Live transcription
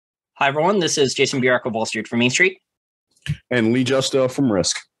Hi, everyone. This is Jason Bierk of Wall Street from Main Street. And Lee Justo from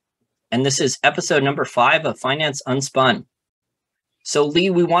Risk. And this is episode number 5 of Finance Unspun. So, Lee,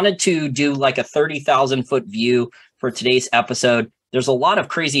 we wanted to do like a 30,000-foot view for today's episode. There's a lot of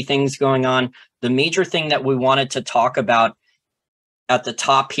crazy things going on. The major thing that we wanted to talk about at the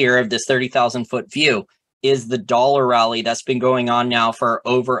top here of this 30,000-foot view is the dollar rally that's been going on now for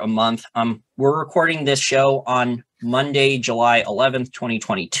over a month. We're recording this show on Monday, July 11th,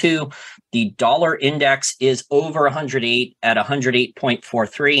 2022. The dollar index is over 108 at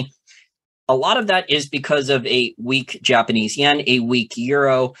 108.43. A lot of that is because of a weak Japanese yen, a weak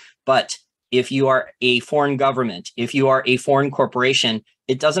euro. But if you are a foreign government, if you are a foreign corporation,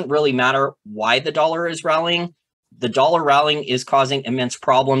 it doesn't really matter why the dollar is rallying. The dollar rallying is causing immense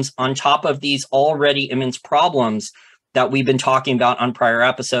problems on top of these already immense problems that we've been talking about on prior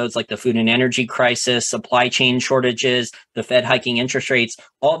episodes, like the food and energy crisis, supply chain shortages, the Fed hiking interest rates.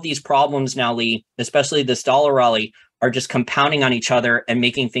 All of these problems now, Lee, especially this dollar rally, are just compounding on each other and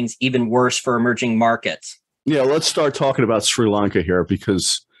making things even worse for emerging markets. Yeah, let's start talking about Sri Lanka here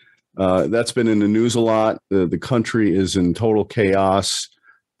because that's been in the news a lot. The country is in total chaos.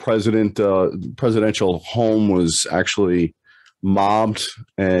 Presidential home was actually mobbed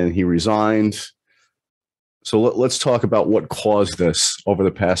and he resigned. So let's talk about what caused this over the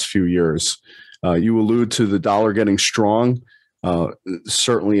past few years. You allude to the dollar getting strong,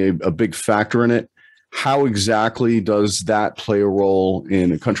 certainly a big factor in it. How exactly does that play a role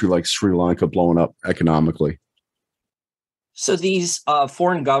in a country like Sri Lanka blowing up economically? So these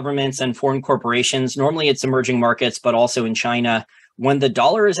foreign governments and foreign corporations, normally it's emerging markets, but also in China, when the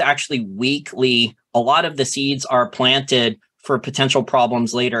dollar is actually weakly, a lot of the seeds are planted for potential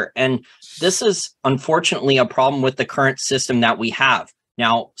problems later. And this is unfortunately a problem with the current system that we have.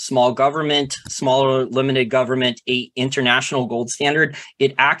 Now, small government, smaller limited government, a international gold standard,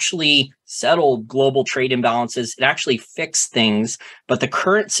 it actually settled global trade imbalances. It actually fixed things. But the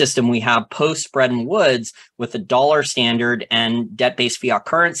current system we have post Bretton Woods with the dollar standard and debt-based fiat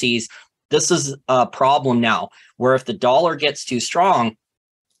currencies, this is a problem now where if the dollar gets too strong,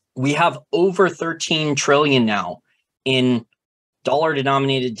 we have over 13 trillion now in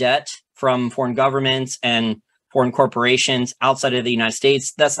dollar-denominated debt from foreign governments and foreign corporations outside of the United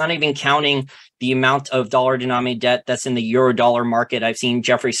States. That's not even counting the amount of dollar-denominated debt that's in the euro-dollar market. I've seen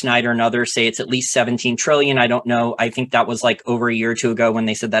Jeffrey Snyder and others say it's at least 17 trillion. I don't know. I think that was like over a year or two ago when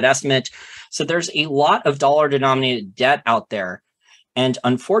they said that estimate. So there's a lot of dollar-denominated debt out there. And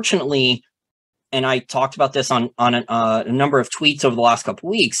unfortunately, and I talked about this on a number of tweets over the last couple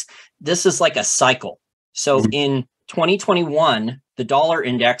of weeks, this is like a cycle. So in 2021, the dollar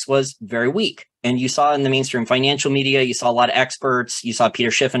index was very weak. And you saw in the mainstream financial media, you saw a lot of experts, you saw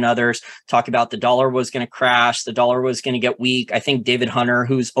Peter Schiff and others talk about the dollar was going to crash, the dollar was going to get weak. I think David Hunter,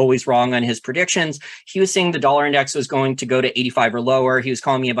 who's always wrong on his predictions, he was saying the dollar index was going to go to 85 or lower. He was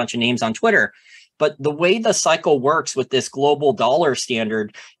calling me a bunch of names on Twitter. But the way the cycle works with this global dollar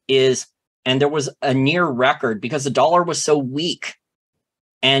standard is, and there was a near record because the dollar was so weak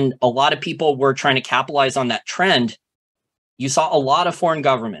and a lot of people were trying to capitalize on that trend. You saw a lot of foreign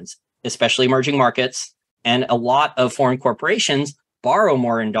governments, especially emerging markets, and a lot of foreign corporations borrow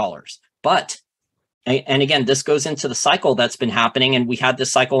more in dollars. But, and again, this goes into the cycle that's been happening. And we had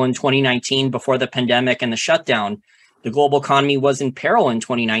this cycle in 2019 before the pandemic and the shutdown. The global economy was in peril in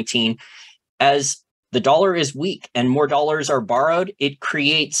 2019. As the dollar is weak and more dollars are borrowed, it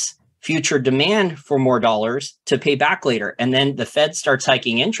creates future demand for more dollars to pay back later. And then the Fed starts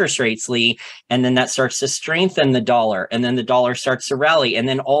hiking interest rates, Lee, and then that starts to strengthen the dollar. And then the dollar starts to rally. And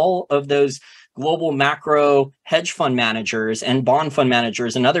then all of those global macro hedge fund managers and bond fund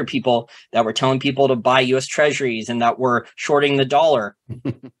managers and other people that were telling people to buy US treasuries and that were shorting the dollar,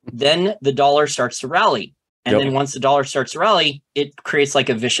 then the dollar starts to rally. And then once the dollar starts to rally, it creates like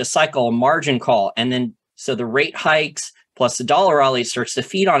a vicious cycle, a margin call. And then so the rate hikes, plus the dollar rally starts to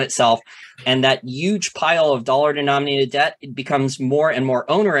feed on itself. And that huge pile of dollar-denominated debt, it becomes more and more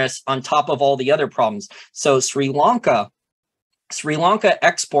onerous on top of all the other problems. So Sri Lanka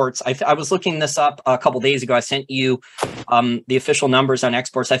exports, I was looking this up a couple of days ago. I sent you the official numbers on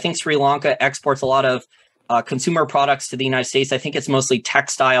exports. I think Sri Lanka exports a lot of consumer products to the United States. I think it's mostly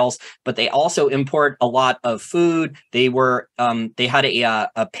textiles, but they also import a lot of food. They had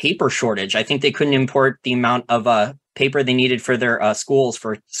a paper shortage. I think they couldn't import the amount of paper they needed for their schools,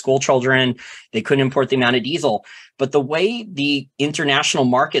 for school children. They couldn't import the amount of diesel. But the way the international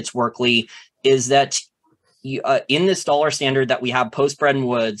markets work, Lee, is that in this dollar standard that we have post Bretton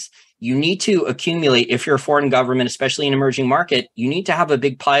Woods, you need to accumulate, if you're a foreign government, especially an emerging market, you need to have a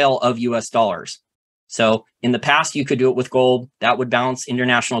big pile of US dollars. So in the past, you could do it with gold. That would balance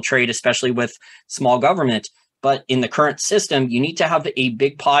international trade, especially with small government. But in the current system, you need to have a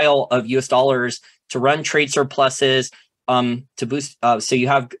big pile of US dollars to run trade surpluses, to boost. So you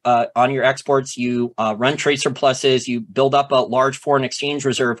have on your exports, you run trade surpluses, you build up a large foreign exchange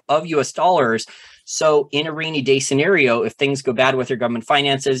reserve of US dollars. So in a rainy day scenario, if things go bad with your government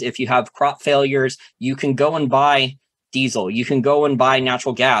finances, if you have crop failures, you can go and buy diesel, you can go and buy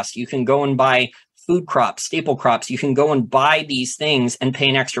natural gas, you can go and buy food crops, staple crops, you can go and buy these things and pay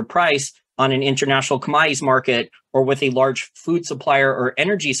an extra price on an international commodities market or with a large food supplier or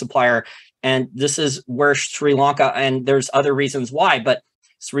energy supplier. And this is where Sri Lanka, and there's other reasons why, but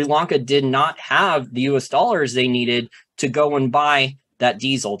Sri Lanka did not have the US dollars they needed to go and buy that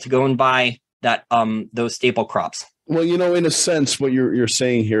diesel, to go and buy that those staple crops. Well, in a sense, what you're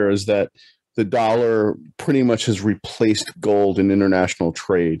saying here is that the dollar pretty much has replaced gold in international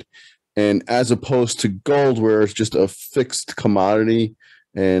trade. And as opposed to gold, where it's just a fixed commodity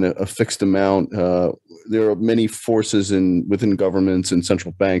and a fixed amount, there are many forces within governments and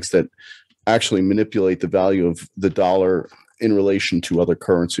central banks that actually manipulate the value of the dollar in relation to other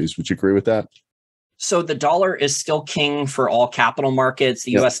currencies. Would you agree with that? So the dollar is still king for all capital markets.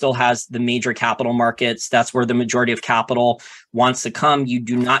 The US still has the major capital markets. That's where the majority of capital wants to come. You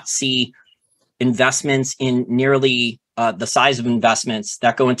do not see investments in nearly the size of investments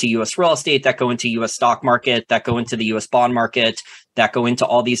that go into US real estate, that go into US stock market, that go into the US bond market, that go into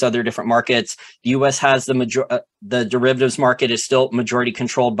all these other different markets. The US has the derivatives market is still majority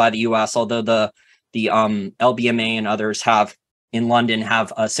controlled by the US, although the LBMA and others in London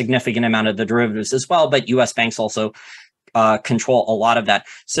have a significant amount of the derivatives as well, but US banks also control a lot of that.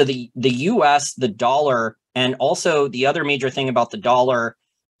 So the US, the dollar, and also the other major thing about the dollar,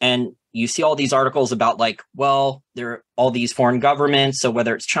 and you see all these articles about there are all these foreign governments. So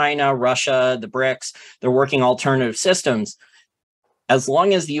whether it's China, Russia, the BRICS, they're working alternative systems. As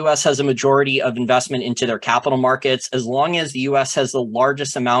long as the US has a majority of investment into their capital markets, as long as the US has the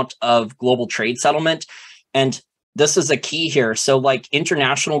largest amount of global trade settlement, and this is a key here. So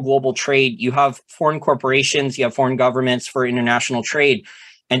international global trade, you have foreign corporations, you have foreign governments for international trade.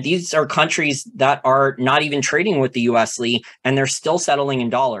 And these are countries that are not even trading with the US, Lee, and they're still settling in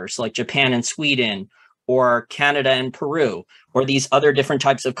dollars, like Japan and Sweden, or Canada and Peru, or these other different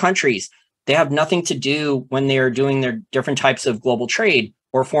types of countries. They have nothing to do when they are doing their different types of global trade,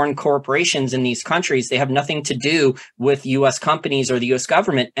 or foreign corporations in these countries. They have nothing to do with US companies or the US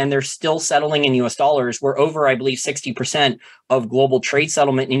government, and they're still settling in US dollars. We're over, I believe, 60% of global trade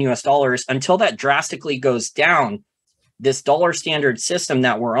settlement in US dollars. Until that drastically goes down, this dollar standard system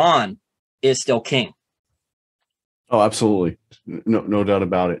that we're on is still king. Oh, absolutely. No doubt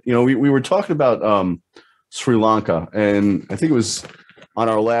about it. We were talking about Sri Lanka, and I think it was on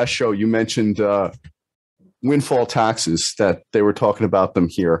our last show, you mentioned windfall taxes, that they were talking about them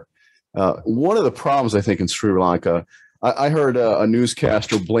here. One of the problems, I think, in Sri Lanka, I heard a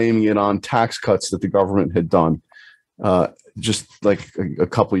newscaster blaming it on tax cuts that the government had done just like a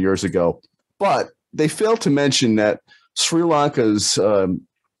couple of years ago. But they failed to mention that Sri Lanka's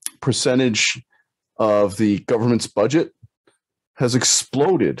percentage of the government's budget has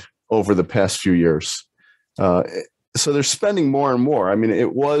exploded over the past few years. So they're spending more and more. I mean,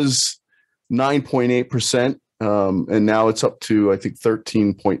 it was 9.8%, and now it's up to, I think,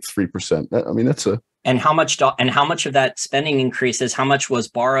 13.3%. I mean, that's a... And how much of that spending increase is how much was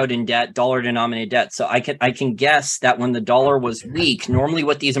borrowed in debt, dollar denominated debt? So I can guess that when the dollar was weak, normally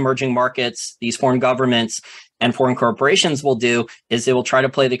what these emerging markets, these foreign governments and foreign corporations will do is they will try to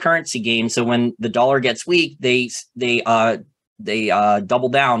play the currency game. So when the dollar gets weak, they double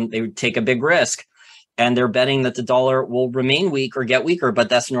down. They take a big risk, and they're betting that the dollar will remain weak or get weaker. But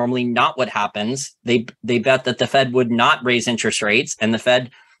that's normally not what happens. They bet that the Fed would not raise interest rates, and the Fed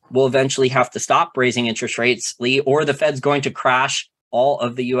will eventually have to stop raising interest rates, Lee, or the Fed's going to crash all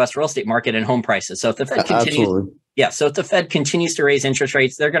of the U.S. real estate market and home prices. So if the Fed if the Fed continues to raise interest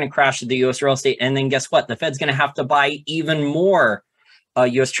rates, they're going to crash the U.S. real estate. And then guess what? The Fed's going to have to buy even more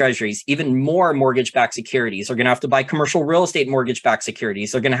U.S. Treasuries, even more mortgage-backed securities. They're going to have to buy commercial real estate mortgage-backed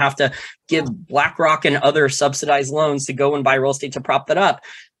securities. They're going to have to give BlackRock and other subsidized loans to go and buy real estate to prop that up,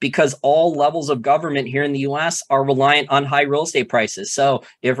 because all levels of government here in the U.S. are reliant on high real estate prices. So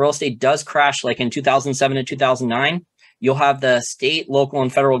if real estate does crash like in 2007 and 2009, you'll have the state, local,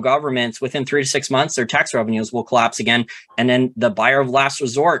 and federal governments within 3 to 6 months, their tax revenues will collapse again. And then the buyer of last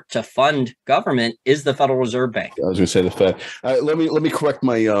resort to fund government is the Federal Reserve Bank. I was going to say the Fed. Let me correct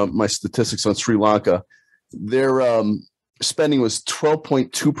my statistics on Sri Lanka. Their spending was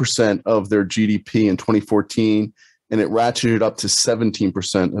 12.2% of their GDP in 2014, and it ratcheted up to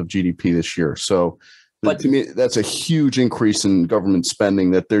 17% of GDP this year. So But to me, that's a huge increase in government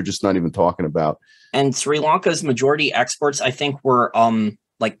spending that they're just not even talking about. And Sri Lanka's majority exports, I think, were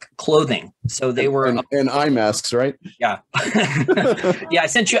like clothing. So they were and eye masks, right? Yeah. Yeah, I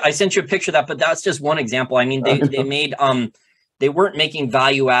sent you a picture of that, but that's just one example. I mean, they made they weren't making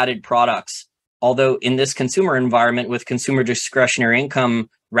value-added products. Although in this consumer environment with consumer discretionary income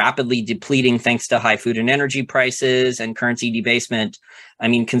rapidly depleting thanks to high food and energy prices and currency debasement, I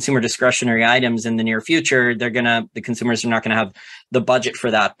mean, consumer discretionary items in the near future, the consumers are not going to have the budget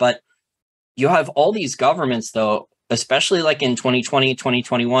for that. But you have all these governments, though, especially like in 2020,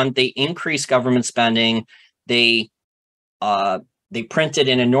 2021, they increased government spending. They printed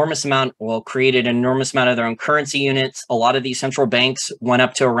an enormous amount, created an enormous amount of their own currency units. A lot of these central banks went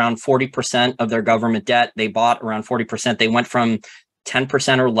up to around 40% of their government debt. They bought around 40%. They went from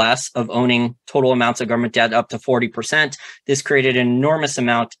 10% or less of owning total amounts of government debt up to 40%. This created an enormous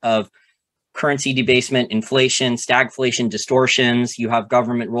amount of currency debasement, inflation, stagflation, distortions. You have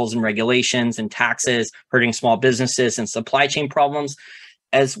government rules and regulations and taxes hurting small businesses and supply chain problems.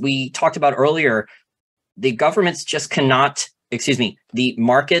 As we talked about earlier, the governments just cannot, the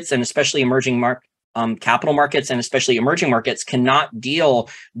markets and especially capital markets and especially emerging markets cannot deal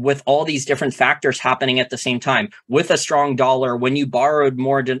with all these different factors happening at the same time. With a strong dollar, when you borrowed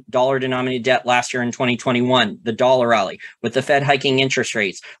more dollar-denominated debt last year in 2021, the dollar rally, with the Fed hiking interest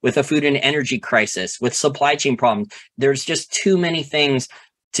rates, with a food and energy crisis, with supply chain problems, there's just too many things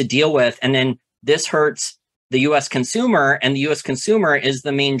to deal with. And then this hurts the U.S. consumer, and the U.S. consumer is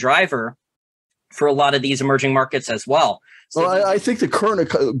the main driver for a lot of these emerging markets as well. So I think the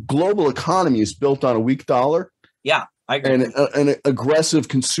current global economy is built on a weak dollar. Yeah, I agree. And an aggressive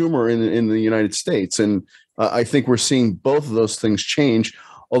consumer in the United States. And I think we're seeing both of those things change,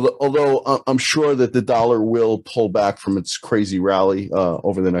 although I'm sure that the dollar will pull back from its crazy rally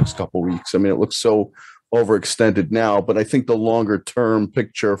over the next couple of weeks. I mean, it looks so overextended now, but I think the longer term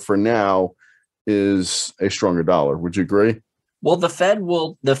picture for now is a stronger dollar. Would you agree? Well, the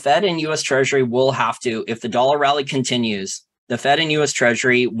Fed and U.S. Treasury will have to, if the dollar rally continues, the Fed and U.S.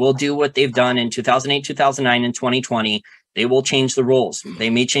 Treasury will do what they've done in 2008, 2009, and 2020. They will change the rules. They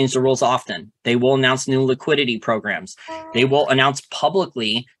may change the rules often. They will announce new liquidity programs. They will announce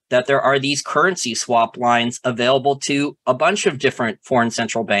publicly that there are these currency swap lines available to a bunch of different foreign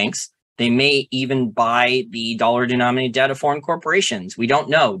central banks. They may even buy the dollar-denominated debt of foreign corporations. We don't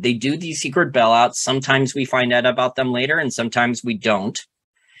know. They do these secret bailouts. Sometimes we find out about them later, and sometimes we don't.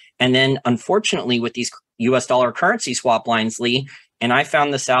 And then, unfortunately, with these U.S. dollar currency swap lines, Lee, and I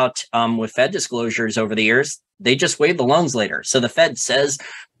found this out with Fed disclosures over the years, they just waive the loans later. So the Fed says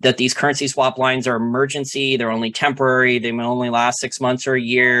that these currency swap lines are emergency. They're only temporary. They may only last 6 months or a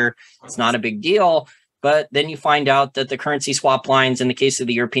year. It's not a big deal. But then you find out that the currency swap lines in the case of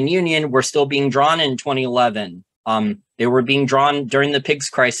the European Union were still being drawn in 2011. They were being drawn during the pigs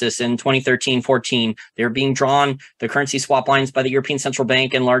crisis in 2013-14. They were being drawn, the currency swap lines, by the European Central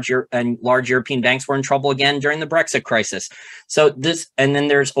Bank, and large European banks were in trouble again during the Brexit crisis. So and then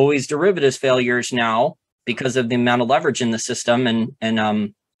there's always derivatives failures now because of the amount of leverage in the system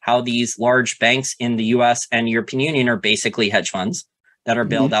and how these large banks in the US and European Union are basically hedge funds that are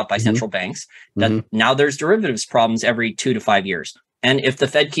bailed out by central banks, that now there's derivatives problems every 2 to 5 years. And if the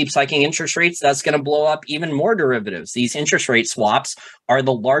Fed keeps hiking interest rates, that's going to blow up even more derivatives. These interest rate swaps are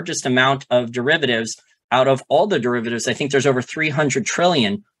the largest amount of derivatives out of all the derivatives. I think there's over 300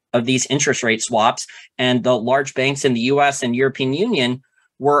 trillion of these interest rate swaps. And the large banks in the US and European Union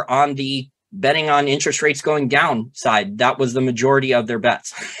were on the betting on interest rates going down side. That was the majority of their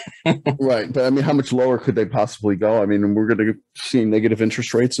bets. Right. But I mean, how much lower could they possibly go? I mean, we're going to see negative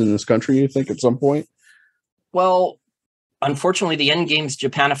interest rates in this country, you think, at some point? Well, unfortunately, the end game's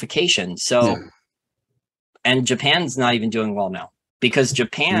Japanification. So, and Japan's not even doing well now because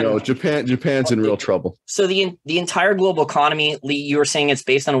Japan's in real trouble. So the entire global economy, Lee, you were saying it's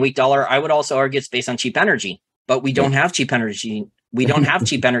based on a weak dollar. I would also argue it's based on cheap energy, but we don't have cheap energy. We don't have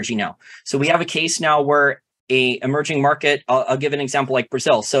cheap energy now. So we have a case now where a emerging market, I'll give an example like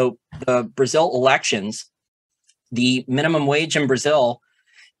Brazil. So the Brazil elections, the minimum wage in Brazil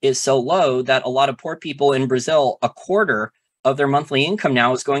is so low that a lot of poor people in Brazil, a quarter of their monthly income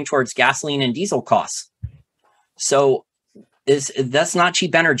now is going towards gasoline and diesel costs. So that's not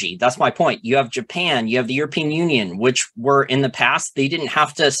cheap energy. That's my point. You have Japan, you have the European Union, which were in the past, they didn't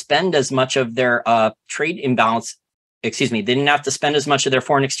have to spend as much of their trade imbalance. They didn't have to spend as much of their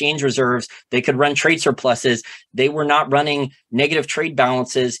foreign exchange reserves. They could run trade surpluses. They were not running negative trade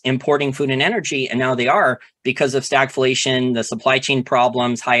balances, importing food and energy. And now they are because of stagflation, the supply chain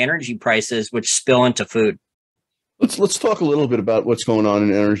problems, high energy prices, which spill into food. Let's talk a little bit about what's going on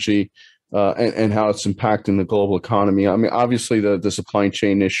in energy. and how it's impacting the global economy. I mean, obviously the supply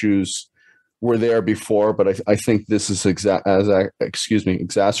chain issues were there before, but I think this is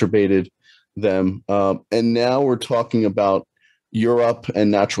exacerbated them. And now we're talking about Europe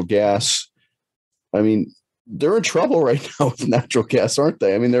and natural gas. I mean, they're in trouble right now with natural gas, aren't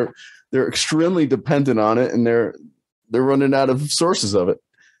they? I mean, they're extremely dependent on it, and they're running out of sources of it.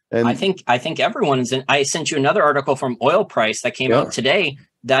 And I think everyone is in. I sent you another article from Oil Price that came out today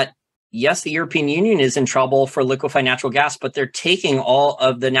that yes, the European Union is in trouble for liquefied natural gas, but they're taking all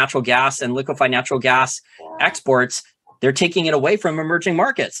of the natural gas and liquefied natural gas exports. They're taking it away from emerging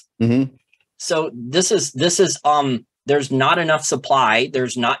markets. Mm-hmm. So this is there's not enough supply.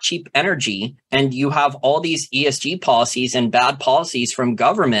 There's not cheap energy. And you have all these ESG policies and bad policies from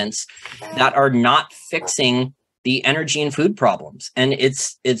governments that are not fixing the energy and food problems. And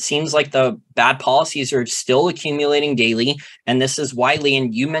it seems like the bad policies are still accumulating daily. And this is widely.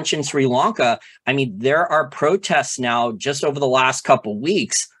 And you mentioned Sri Lanka. I mean, there are protests now just over the last couple of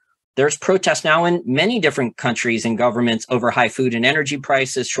weeks. There's protests now in many different countries and governments over high food and energy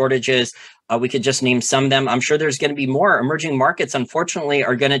prices, shortages. We could just name some of them. I'm sure there's going to be more. Emerging markets, unfortunately,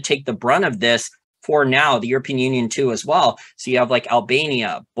 are going to take the brunt of this for now, the European Union too as well. So you have like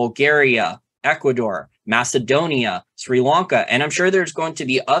Albania, Bulgaria, Ecuador, Macedonia, Sri Lanka, and I'm sure there's going to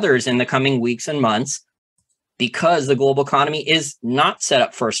be others in the coming weeks and months because the global economy is not set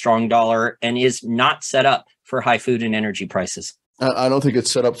up for a strong dollar and is not set up for high food and energy prices. I don't think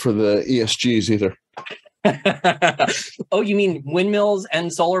it's set up for the ESGs either. Oh, you mean windmills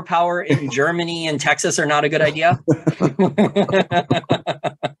and solar power in Germany and Texas are not a good idea? Can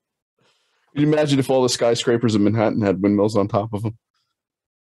you imagine if all the skyscrapers in Manhattan had windmills on top of them?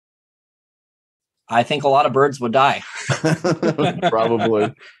 I think a lot of birds would die.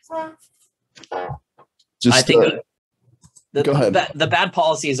 Probably. I think go ahead. The bad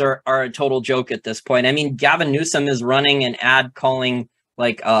policies are a total joke at this point. I mean, Gavin Newsom is running an ad calling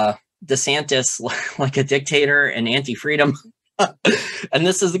like DeSantis like a dictator and anti-freedom. And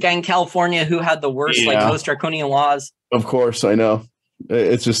this is the guy in California who had the worst, like most draconian laws. Of course, I know.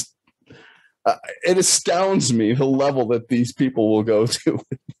 It's just, it astounds me the level that these people will go to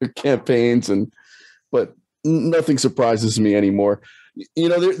with their campaigns, but nothing surprises me anymore. You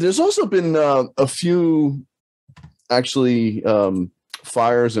know, there's also been a few actually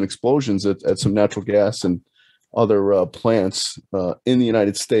fires and explosions at some natural gas and other plants in the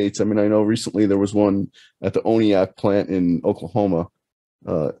United States. I mean, I know recently there was one at the Oniak plant in Oklahoma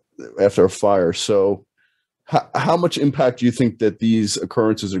after a fire. So how much impact do you think that these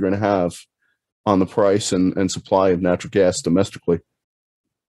occurrences are going to have on the price and supply of natural gas domestically?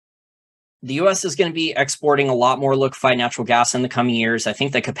 The U.S. is going to be exporting a lot more liquefied natural gas in the coming years. I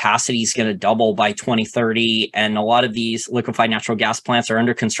think the capacity is going to double by 2030. And a lot of these liquefied natural gas plants are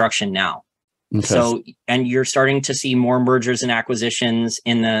under construction now. Okay. So, and you're starting to see more mergers and acquisitions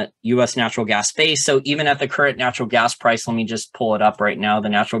in the U.S. natural gas space. So even at the current natural gas price, let me just pull it up right now. The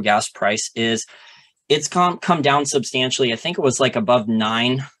natural gas price it's come down substantially. I think it was like above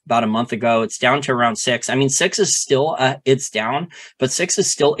 9 about a month ago. It's down to around 6. I mean, 6 is still, it's down, but 6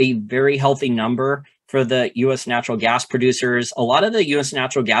 is still a very healthy number for the U.S. natural gas producers. A lot of the U.S.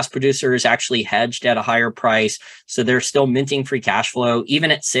 natural gas producers actually hedged at a higher price. So they're still minting free cash flow.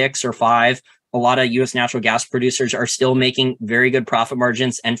 Even at 6 or 5, a lot of U.S. natural gas producers are still making very good profit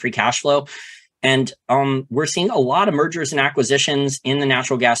margins and free cash flow. And we're seeing a lot of mergers and acquisitions in the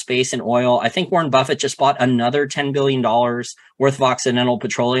natural gas space and oil. I think Warren Buffett just bought another $10 billion worth of Occidental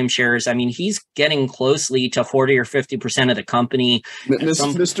Petroleum shares. I mean, he's getting closely to 40 or 50% of the company.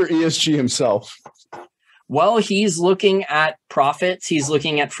 Mr. ESG himself. Well, he's looking at profits. He's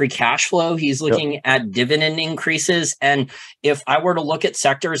looking at free cash flow. He's looking at dividend increases. And if I were to look at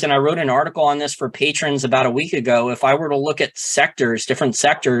sectors, and I wrote an article on this for patrons about a week ago, if I were to look at sectors, different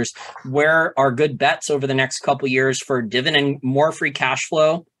sectors, where are good bets over the next couple of years for dividend, more free cash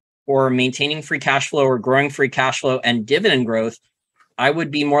flow, or maintaining free cash flow, or growing free cash flow and dividend growth, I would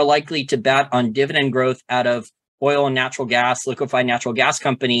be more likely to bet on dividend growth out of oil and natural gas, liquefied natural gas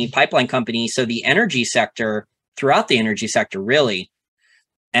company, pipeline company. So the energy sector, throughout the energy sector, really,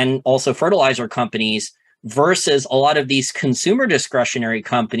 and also fertilizer companies versus a lot of these consumer discretionary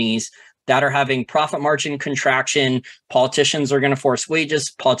companies that are having profit margin contraction. Politicians are going to force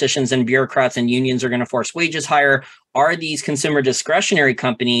wages. Politicians and bureaucrats and unions are going to force wages higher. Are these consumer discretionary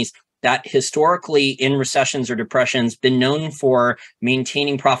companies that historically in recessions or depressions been known for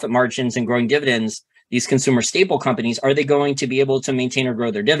maintaining profit margins and growing dividends, these consumer staple companies, are they going to be able to maintain or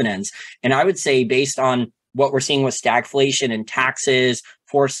grow their dividends? And I would say based on what we're seeing with stagflation and taxes,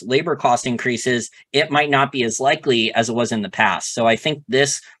 forced labor cost increases, it might not be as likely as it was in the past. So I think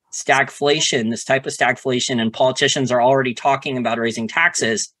this stagflation, this type of stagflation, and politicians are already talking about raising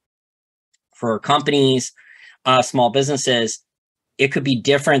taxes for companies, small businesses, it could be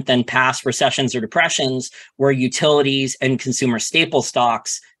different than past recessions or depressions where utilities and consumer staple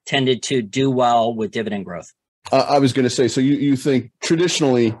stocks tended to do well with dividend growth. I was going to say, so you think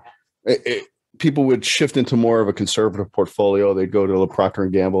traditionally people would shift into more of a conservative portfolio. They'd go to a Procter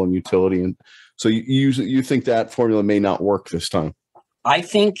 & Gamble and utility. And so you think that formula may not work this time? I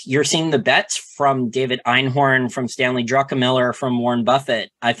think you're seeing the bets from David Einhorn, from Stanley Druckenmiller, from Warren Buffett.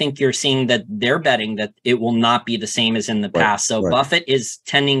 I think you're seeing that they're betting that it will not be the same as in the past. So Buffett is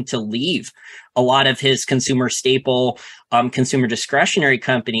tending to leave a lot of his consumer staple, consumer discretionary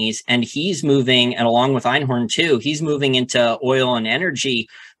companies, and he's moving, and along with Einhorn too, he's moving into oil and energy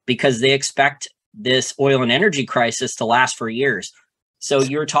because they expect this oil and energy crisis to last for years. So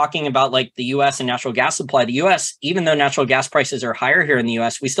you're talking about like the U.S. and natural gas supply. The U.S., even though natural gas prices are higher here in the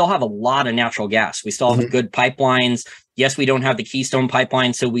U.S., we still have a lot of natural gas. We still have good pipelines. Yes, we don't have the Keystone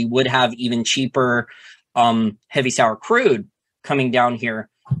pipeline, so we would have even cheaper heavy sour crude coming down here,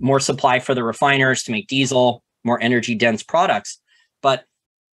 more supply for the refiners to make diesel, more energy dense products. But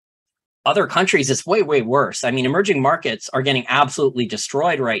other countries, it's way, way worse. I mean, emerging markets are getting absolutely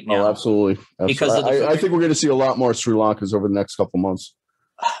destroyed right now. Oh, absolutely. Because I think we're going to see a lot more Sri Lankas over the next couple months.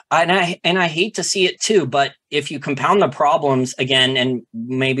 And I hate to see it too, but if you compound the problems again, and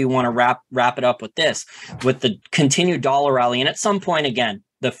maybe want to wrap it up with this, with the continued dollar rally, and at some point again,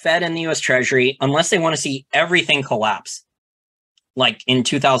 the Fed and the U.S. Treasury, unless they want to see everything collapse, like in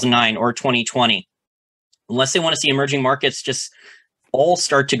 2009 or 2020, unless they want to see emerging markets just all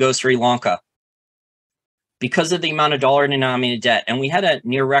start to go Sri Lanka because of the amount of dollar denominated debt. And we had a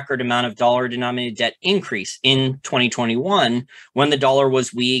near record amount of dollar denominated debt increase in 2021 when the dollar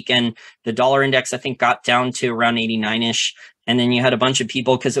was weak, and the dollar index, I think, got down to around 89-ish. And then you had a bunch of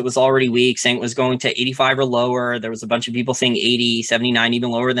people, because it was already weak, saying it was going to 85 or lower. There was a bunch of people saying 80, 79,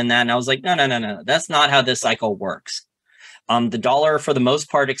 even lower than that. And I was like, no. That's not how this cycle works. The dollar, for the most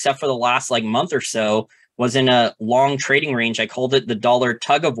part, except for the last like month or so, was in a long trading range. I called it the dollar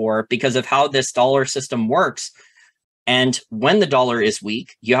tug of war because of how this dollar system works. And when the dollar is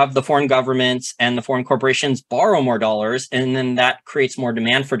weak, you have the foreign governments and the foreign corporations borrow more dollars, and then that creates more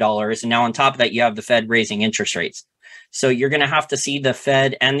demand for dollars. And now on top of that, you have the Fed raising interest rates. So you're going to have to see the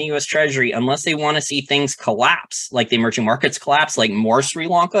Fed and the U.S. Treasury, unless they want to see things collapse, like the emerging markets collapse, like more Sri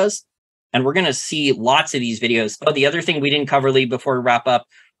Lankas. And we're going to see lots of these videos. Oh, the other thing we didn't cover, Lee, before we wrap up,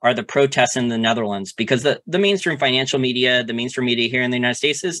 are the protests in the Netherlands, because the mainstream financial media, the mainstream media here in the United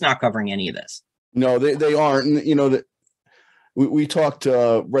States is not covering any of this. No, they aren't. And, you know, we talked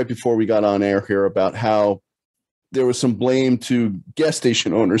right before we got on air here about how there was some blame to gas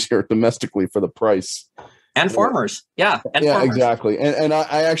station owners here domestically for the price. And farmers. Yeah. And yeah, farmers. Exactly. And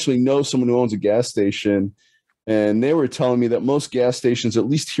I actually know someone who owns a gas station, and they were telling me that most gas stations, at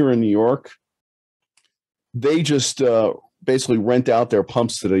least here in New York, they just basically rent out their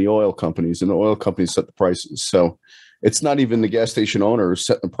pumps to the oil companies, and the oil companies set the prices. So it's not even the gas station owners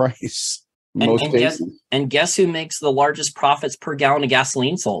setting the price. And guess who makes the largest profits per gallon of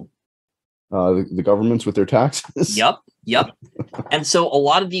gasoline sold? The governments with their taxes. Yep. And so a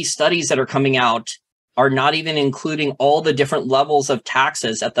lot of these studies that are coming out are not even including all the different levels of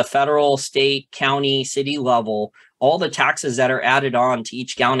taxes at the federal, state, county, city level, all the taxes that are added on to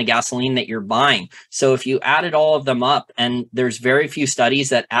each gallon of gasoline that you're buying. So if you added all of them up, and there's very few studies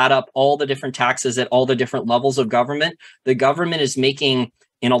that add up all the different taxes at all the different levels of government, the government is making,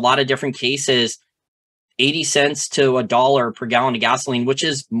 in a lot of different cases, 80 cents to $1 per gallon of gasoline, which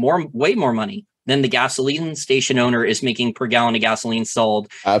is way more money than the gasoline station owner is making per gallon of gasoline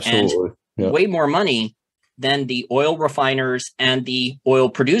sold. Absolutely. And way more money than the oil refiners and the oil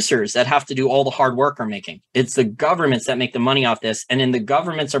producers that have to do all the hard work are making. It's the governments that make the money off this. And then the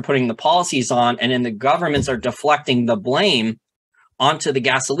governments are putting the policies on, and then the governments are deflecting the blame onto the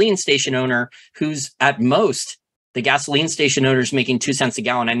gasoline station owner, who's at most, the gasoline station owner is making 2 cents a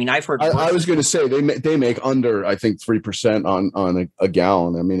gallon. I mean, I've heard. I was going to say they make under, I think, 3% on a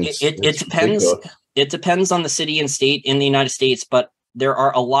gallon. I mean, it depends. It depends on the city and state in the United States, but there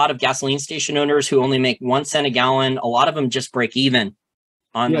are a lot of gasoline station owners who only make 1 cent a gallon. A lot of them just break even.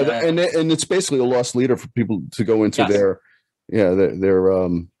 And it's basically a lost leader for people to go into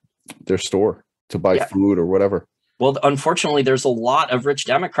their store to buy food or whatever. Well, unfortunately, there's a lot of rich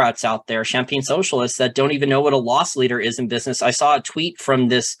Democrats out there, champagne socialists, that don't even know what a loss leader is in business. I saw a tweet from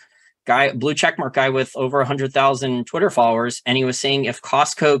this guy, blue checkmark guy with over 100,000 Twitter followers, and he was saying if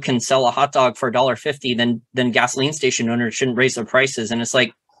Costco can sell a hot dog for $1.50, then gasoline station owners shouldn't raise their prices. And it's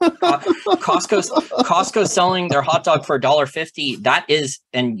like, Costco's selling their hot dog for $1.50. That is,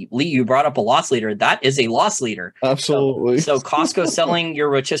 and Lee, you brought up a loss leader. That is a loss leader. Absolutely. So Costco's selling your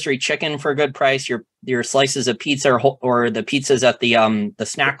rotisserie chicken for a good price, your slices of pizza or the pizzas at the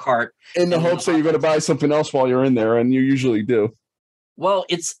snack cart, in the hopes that you're going to buy something else while you're in there, and you usually do. Well,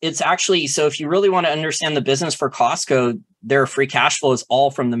 it's actually, so if you really want to understand the business for Costco, their free cash flow is all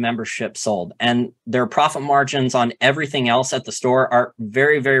from the membership sold, and their profit margins on everything else at the store are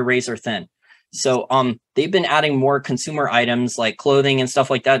very, very razor thin. So they've been adding more consumer items like clothing and stuff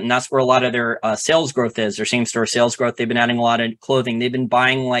like that, and that's where a lot of their sales growth is, their same store sales growth. They've been adding a lot of clothing. They've been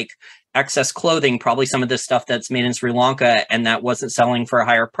buying like excess clothing, probably some of this stuff that's made in Sri Lanka and that wasn't selling for a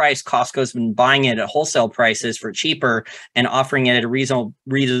higher price. Costco's been buying it at wholesale prices for cheaper and offering it at a reasonable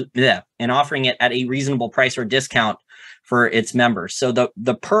price or discount for its members. So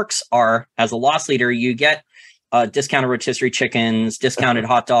the perks are, as a loss leader, you get discounted rotisserie chickens, discounted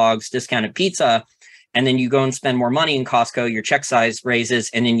hot dogs, discounted pizza, and then you go and spend more money in Costco, your check size raises,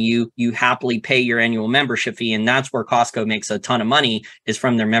 and then you happily pay your annual membership fee. And that's where Costco makes a ton of money, is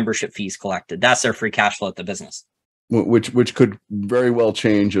from their membership fees collected. That's their free cash flow at the business. Which could very well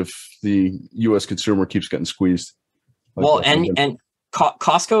change if the U.S. consumer keeps getting squeezed. Well, and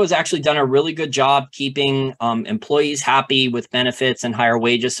Costco has actually done a really good job keeping employees happy with benefits and higher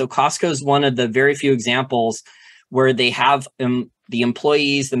wages. So Costco is one of the very few examples where they have the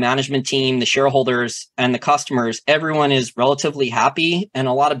employees, the management team, the shareholders, and the customers, everyone is relatively happy. And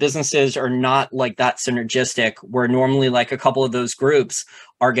a lot of businesses are not like that synergistic, where normally like a couple of those groups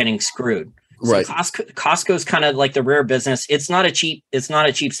are getting screwed. Right. So Costco's kind of like the rare business. It's not a cheap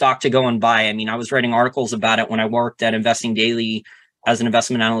stock to go and buy. I mean, I was writing articles about it when I worked at Investing Daily as an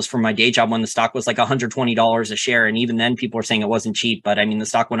investment analyst for my day job, when the stock was like $120 a share. And even then people were saying it wasn't cheap, but I mean, the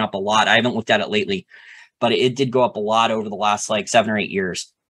stock went up a lot. I haven't looked at it lately, but it did go up a lot over the last like 7 or 8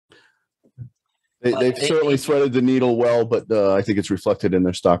 years. They've certainly threaded the needle well, but I think it's reflected in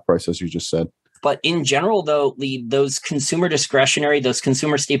their stock price, as you just said. But in general, though, Lee, those consumer discretionary, those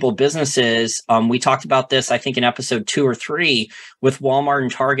consumer staple businesses, we talked about this, I think, in episode 2 or 3 with Walmart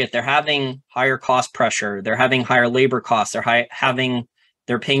and Target. They're having higher cost pressure. They're having higher labor costs.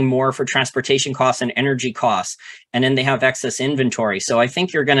 They're paying more for transportation costs and energy costs. And then they have excess inventory. So I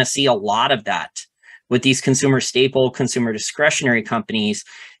think you're going to see a lot of that with these consumer staple, consumer discretionary companies.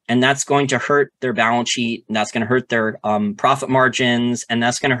 And that's going to hurt their balance sheet, and that's going to hurt their profit margins, and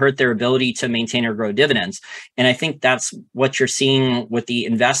that's going to hurt their ability to maintain or grow dividends. And I think that's what you're seeing with the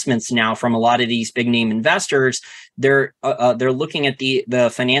investments now from a lot of these big name investors. They're looking at the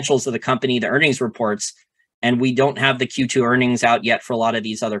financials of the company, the earnings reports, and we don't have the Q2 earnings out yet for a lot of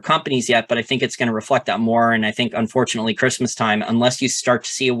these other companies yet, but I think it's going to reflect that more. And I think, unfortunately, Christmas time, unless you start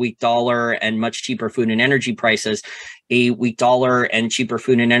to see a weak dollar and much cheaper food and energy prices, a weak dollar and cheaper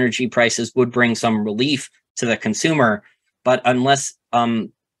food and energy prices would bring some relief to the consumer. But unless,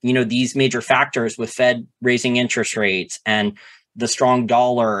 these major factors with Fed raising interest rates and the strong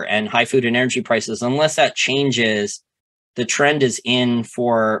dollar and high food and energy prices, unless that changes, the trend is in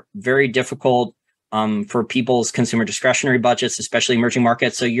for very difficult for people's consumer discretionary budgets, especially emerging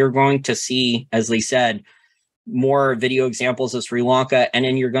markets. So you're going to see, as Lee said, more video examples of Sri Lanka. And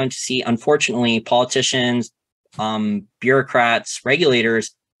then you're going to see, unfortunately, politicians, bureaucrats,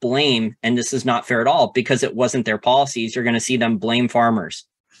 regulators blame, and this is not fair at all, because it wasn't their policies. You're going to see them blame farmers.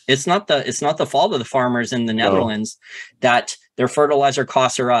 It's not the fault of the farmers in the Netherlands that their fertilizer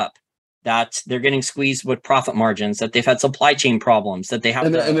costs are up, that they're getting squeezed with profit margins, that they've had supply chain problems, that they have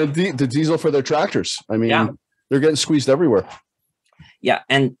and the diesel for their tractors. I mean, they're getting squeezed everywhere. Yeah,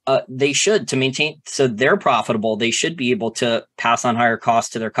 and they should, to maintain, so they're profitable, they should be able to pass on higher costs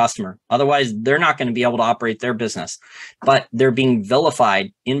to their customer. Otherwise, they're not going to be able to operate their business. But they're being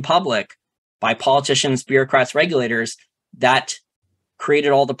vilified in public by politicians, bureaucrats, regulators that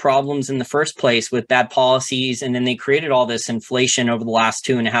created all the problems in the first place with bad policies. And then they created all this inflation over the last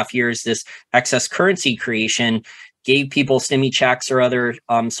 2.5 years, this excess currency creation, gave people stimmy checks or other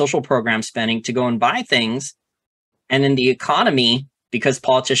social program spending to go and buy things. And then the economy, because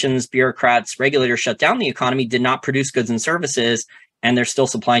politicians, bureaucrats, regulators shut down the economy, did not produce goods and services, and there's still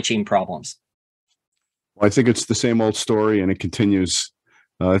supply chain problems. Well, I think it's the same old story, and it continues.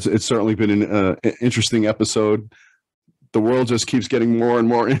 It's certainly been an interesting episode. The world just keeps getting more and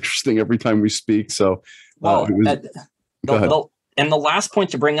more interesting every time we speak. So, go ahead. And the last point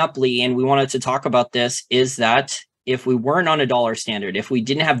to bring up, Lee, and we wanted to talk about this, is that if we weren't on a dollar standard, if we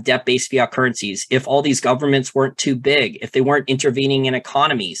didn't have debt-based fiat currencies, if all these governments weren't too big, if they weren't intervening in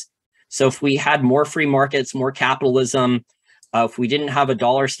economies, so if we had more free markets, more capitalism, if we didn't have a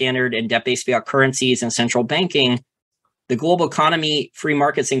dollar standard and debt-based fiat currencies and central banking, the global economy, free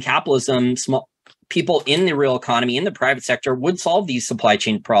markets and capitalism, small people in the real economy, in the private sector, would solve these supply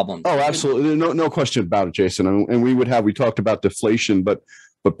chain problems. Oh, absolutely. No question about it, Jason. And we talked about deflation, but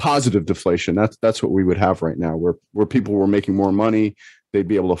positive deflation. That's what we would have right now, where people were making more money, they'd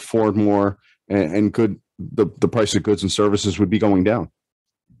be able to afford more, and the price of goods and services would be going down.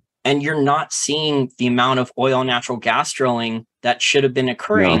 And you're not seeing the amount of oil and natural gas drilling that should have been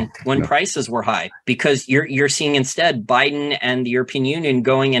occurring when prices were high, because you're seeing instead Biden and the European Union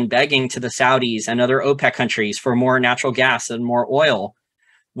going and begging to the Saudis and other OPEC countries for more natural gas and more oil,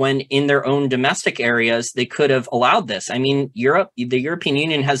 when in their own domestic areas, they could have allowed this. I mean, the European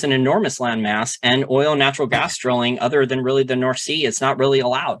Union has an enormous landmass, and oil and natural gas drilling, other than really the North Sea, it's not really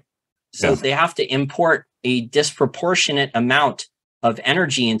allowed. So they have to import a disproportionate amount of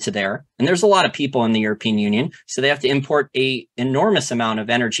energy into there. And there's a lot of people in the European Union, so they have to import a enormous amount of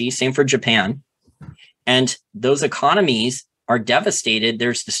energy. Same for Japan. And those economies are devastated.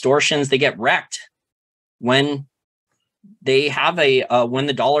 There's distortions. They get wrecked when they have when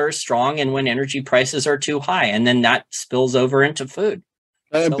the dollar is strong and when energy prices are too high. And then that spills over into food.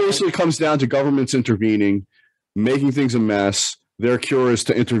 And it basically comes down to governments intervening, making things a mess. Their cure is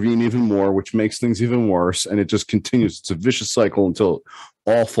to intervene even more, which makes things even worse. And it just continues. It's a vicious cycle until it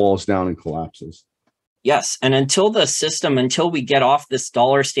all falls down and collapses. Yes. And until we get off this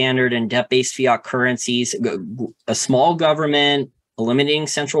dollar standard and debt-based fiat currencies, a small government, eliminating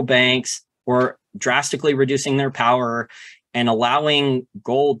central banks, or drastically reducing their power and allowing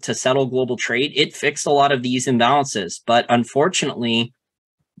gold to settle global trade, it fixed a lot of these imbalances. But unfortunately,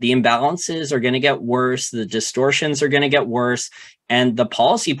 the imbalances are going to get worse. The distortions are going to get worse. And the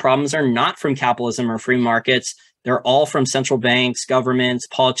policy problems are not from capitalism or free markets. They're all from central banks, governments,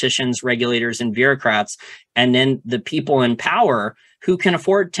 politicians, regulators, and bureaucrats. And then the people in power who can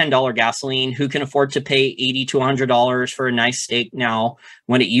afford $10 gasoline, who can afford to pay $80 to $100 for a nice steak now,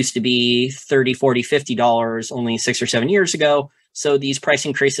 when it used to be $30, $40, $50 only 6 or 7 years ago. So these price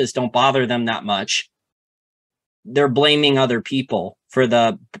increases don't bother them that much. They're blaming other people for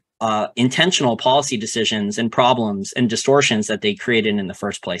the intentional policy decisions and problems and distortions that they created in the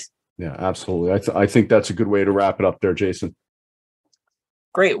first place. Yeah, absolutely. I think that's a good way to wrap it up there, Jason.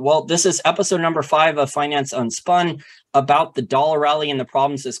 Great. Well, this is episode number 5 of Finance Unspun, about the dollar rally and the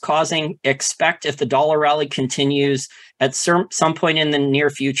problems it's causing. Expect, if the dollar rally continues at some point in the near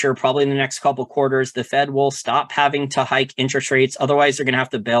future, probably in the next couple of quarters, the Fed will stop having to hike interest rates. Otherwise, they're going to have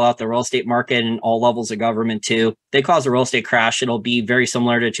to bail out the real estate market and all levels of government too. They cause a real estate crash. It'll be very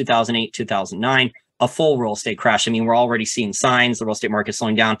similar to 2008, 2009. A full real estate crash. I mean, we're already seeing signs, the real estate market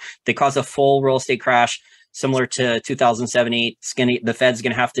slowing down. They cause a full real estate crash, similar to 2007-8, the Fed's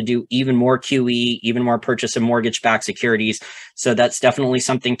going to have to do even more QE, even more purchase of mortgage-backed securities. So that's definitely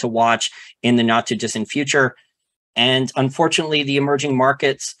something to watch in the not-too-distant future. And unfortunately, the emerging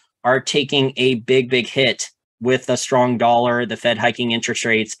markets are taking a big hit with a strong dollar, the Fed hiking interest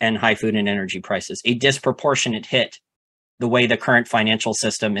rates, and high food and energy prices. A disproportionate hit, the way the current financial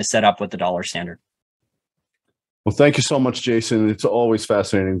system is set up with the dollar standard. Well, thank you so much, Jason. It's always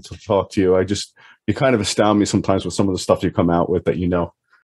fascinating to talk to you. You kind of astound me sometimes with some of the stuff you come out with that you know.